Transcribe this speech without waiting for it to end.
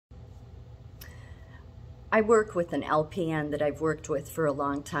I work with an LPN that I've worked with for a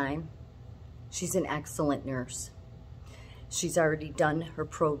long time. She's an excellent nurse. She's already done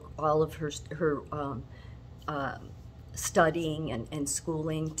all of her studying and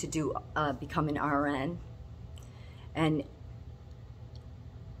schooling to become an RN, and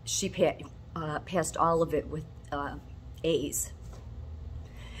she passed all of it with A's.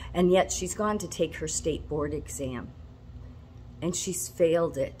 And yet she's gone to take her state board exam, and she's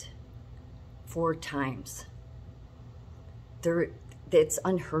failed it 4 times. It's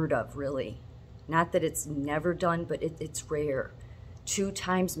unheard of, really. Not that it's never done, but it's rare. 2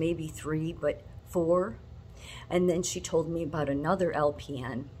 times, maybe 3, but 4. And then she told me about another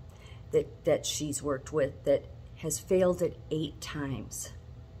LPN that she's worked with that has failed it 8 times.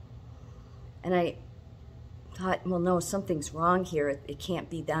 And I thought, well, no, something's wrong here. It can't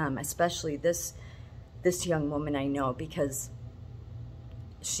be them, especially this young woman I know, because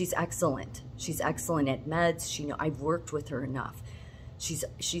she's excellent. She's excellent at meds. I've worked with her enough.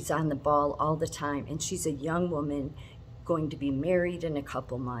 She's on the ball all the time, and she's a young woman going to be married in a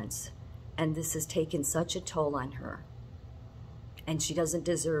couple months, and this has taken such a toll on her, and she doesn't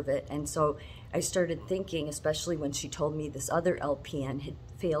deserve it. And so I started thinking, especially when she told me this other LPN had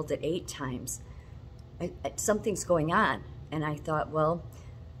failed it 8 times, something's going on. And I thought, well,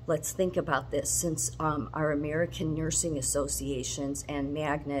 let's think about this, since our American Nursing Associations and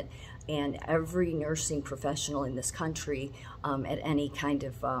Magnet and every nursing professional in this country at any kind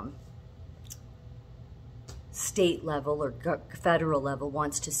of state level or federal level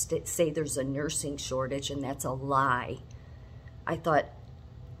wants to say there's a nursing shortage, and that's a lie. I thought,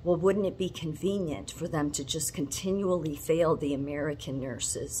 well, wouldn't it be convenient for them to just continually fail the American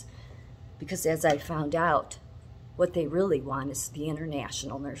nurses? Because as I found out, what they really want is the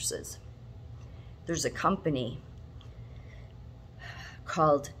international nurses. There's a company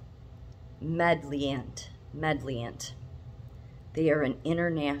called Medliant. They are an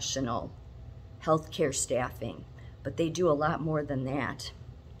international healthcare staffing, but they do a lot more than that.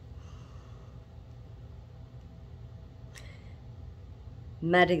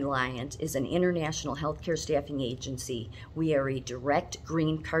 Medliant is an international healthcare staffing agency. We are a direct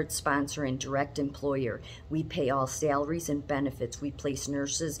green card sponsor and direct employer. We pay all salaries and benefits. We place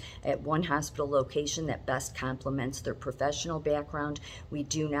nurses at one hospital location that best complements their professional background. We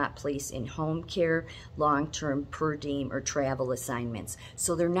do not place in home care, long-term, per diem, or travel assignments.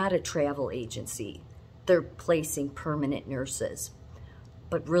 So they're not a travel agency. They're placing permanent nurses,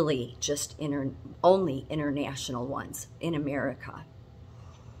 but really just only international ones in America.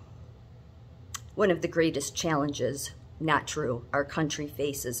 One of the greatest challenges, not true, our country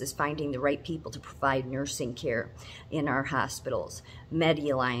faces is finding the right people to provide nursing care in our hospitals.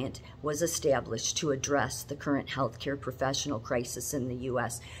 Medliant was established to address the current healthcare professional crisis in the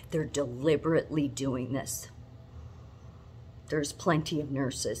U.S. They're deliberately doing this. There's plenty of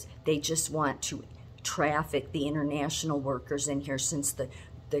nurses. They just want to traffic the international workers in here, since the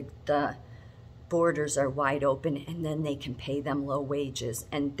borders are wide open, and then they can pay them low wages.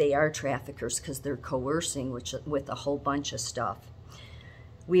 And they are traffickers because they're coercing with a whole bunch of stuff.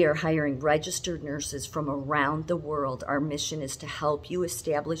 We are hiring registered nurses from around the world. Our mission is to help you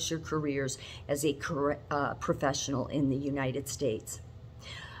establish your careers as a professional in the United States.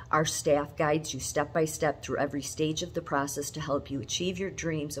 Our staff guides you step by step through every stage of the process to help you achieve your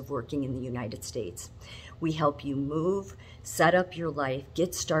dreams of working in the United States. We help you move, set up your life,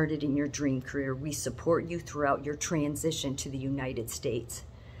 get started in your dream career. We support you throughout your transition to the United States.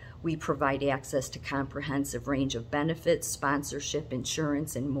 We provide access to a comprehensive range of benefits, sponsorship,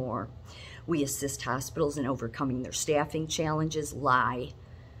 insurance, and more. We assist hospitals in overcoming their staffing challenges.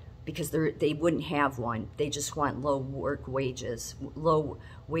 Because they wouldn't have one. They just want low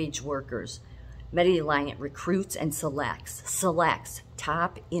wage workers. Medliant recruits and selects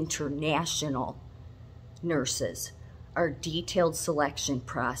top international nurses. Our detailed selection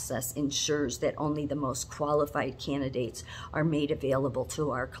process ensures that only the most qualified candidates are made available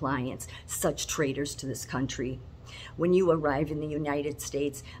to our clients, such traitors to this country. When you arrive in the United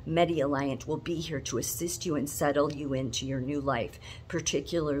States, Medliant will be here to assist you and settle you into your new life,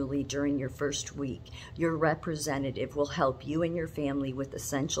 particularly during your first week. Your representative will help you and your family with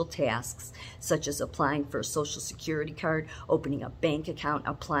essential tasks, such as applying for a Social Security card, opening a bank account,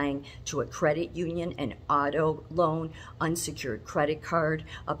 applying to a credit union, an auto loan, unsecured credit card,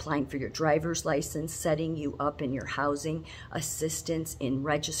 applying for your driver's license, setting you up in your housing, assistance in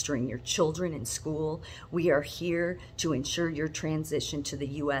registering your children in school. We are here to ensure your transition to the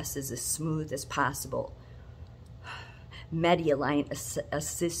U.S. is as smooth as possible. Medliant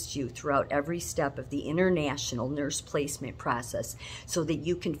assists you throughout every step of the international nurse placement process so that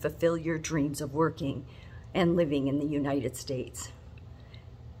you can fulfill your dreams of working and living in the United States.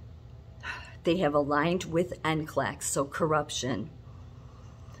 They have aligned with NCLEX, so corruption.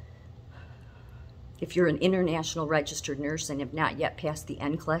 If you're an international registered nurse and have not yet passed the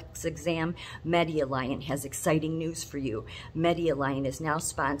NCLEX exam, Medialign has exciting news for you. Medialign is now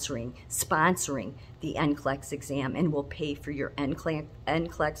sponsoring the NCLEX exam and will pay for your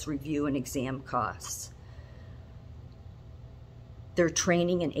NCLEX review and exam costs. Their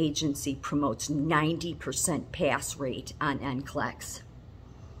training and agency promotes 90% pass rate on NCLEX.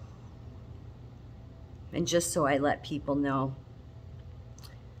 And just so I let people know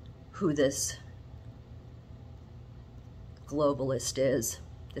who this globalist is,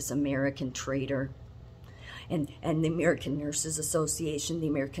 this American traitor, and the American Nurses Association, the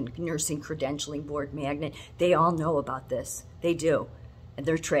American Nursing Credentialing Board magnet, they all know about this. They do. And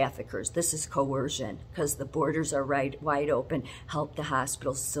they're traffickers. This is coercion because the borders are wide open. Help the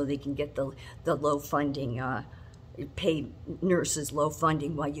hospitals so they can get the low funding, pay nurses low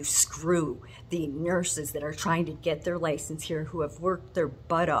funding while you screw the nurses that are trying to get their license here, who have worked their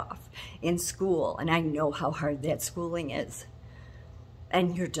butt off in school. And I know how hard that schooling is.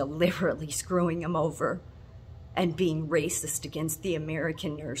 And you're deliberately screwing them over and being racist against the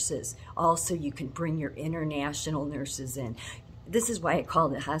American nurses. Also, you can bring your international nurses in. This is why I call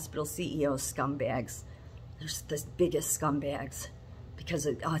the hospital CEOs scumbags. They're the biggest scumbags because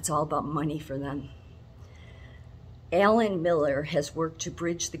it's all about money for them. Alan Miller has worked to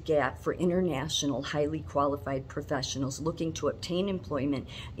bridge the gap for international highly qualified professionals looking to obtain employment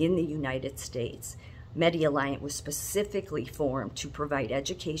in the United States. Medialign was specifically formed to provide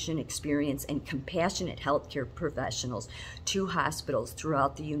education, experience, and compassionate healthcare professionals to hospitals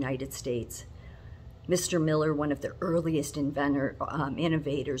throughout the United States. Mr. Miller, one of the earliest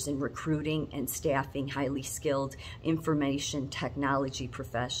innovators in recruiting and staffing highly skilled information technology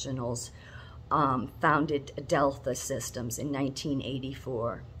professionals, founded Delta Systems in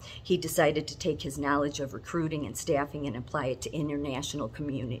 1984. He decided to take his knowledge of recruiting and staffing and apply it to international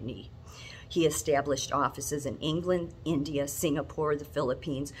community. He established offices in England, India, Singapore, the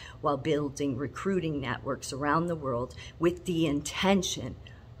Philippines, while building recruiting networks around the world with the intention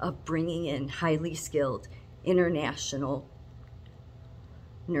of bringing in highly skilled international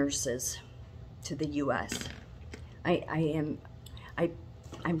nurses to the U.S. I'm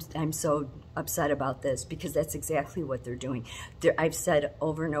so upset about this because that's exactly what they're doing. I've said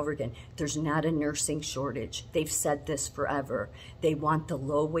over and over again, there's not a nursing shortage. They've said this forever. They want the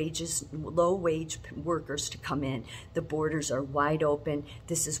low wage workers to come in. The borders are wide open.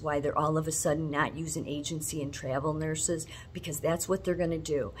 This is why they're all of a sudden not using agency and travel nurses, because that's what they're going to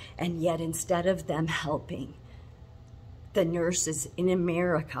do. And yet, instead of them helping the nurses in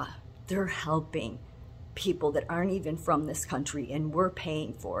America, they're helping people that aren't even from this country, and we're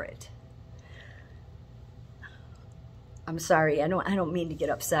paying for it. I'm sorry, I don't mean to get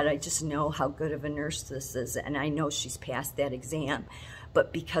upset. I just know how good of a nurse this is, and I know she's passed that exam.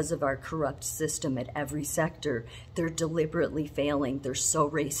 But because of our corrupt system at every sector, they're deliberately failing. They're so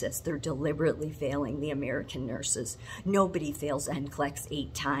racist. They're deliberately failing the American nurses. Nobody fails NCLEX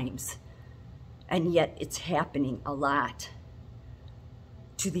 8 times, and yet it's happening a lot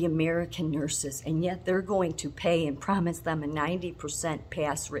to the American nurses, and yet they're going to pay and promise them a 90%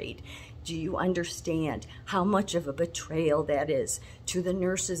 pass rate. Do you understand how much of a betrayal that is to the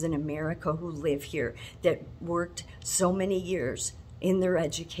nurses in America who live here, that worked so many years in their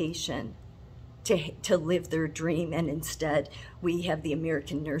education to live their dream, and instead we have the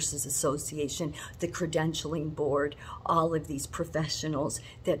American Nurses Association, the Credentialing Board, all of these professionals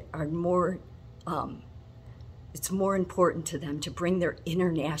that are more it's more important to them to bring their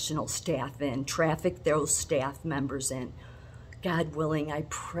international staff in, traffic those staff members in. God willing, I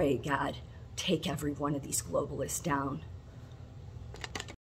pray, God, take every one of these globalists down.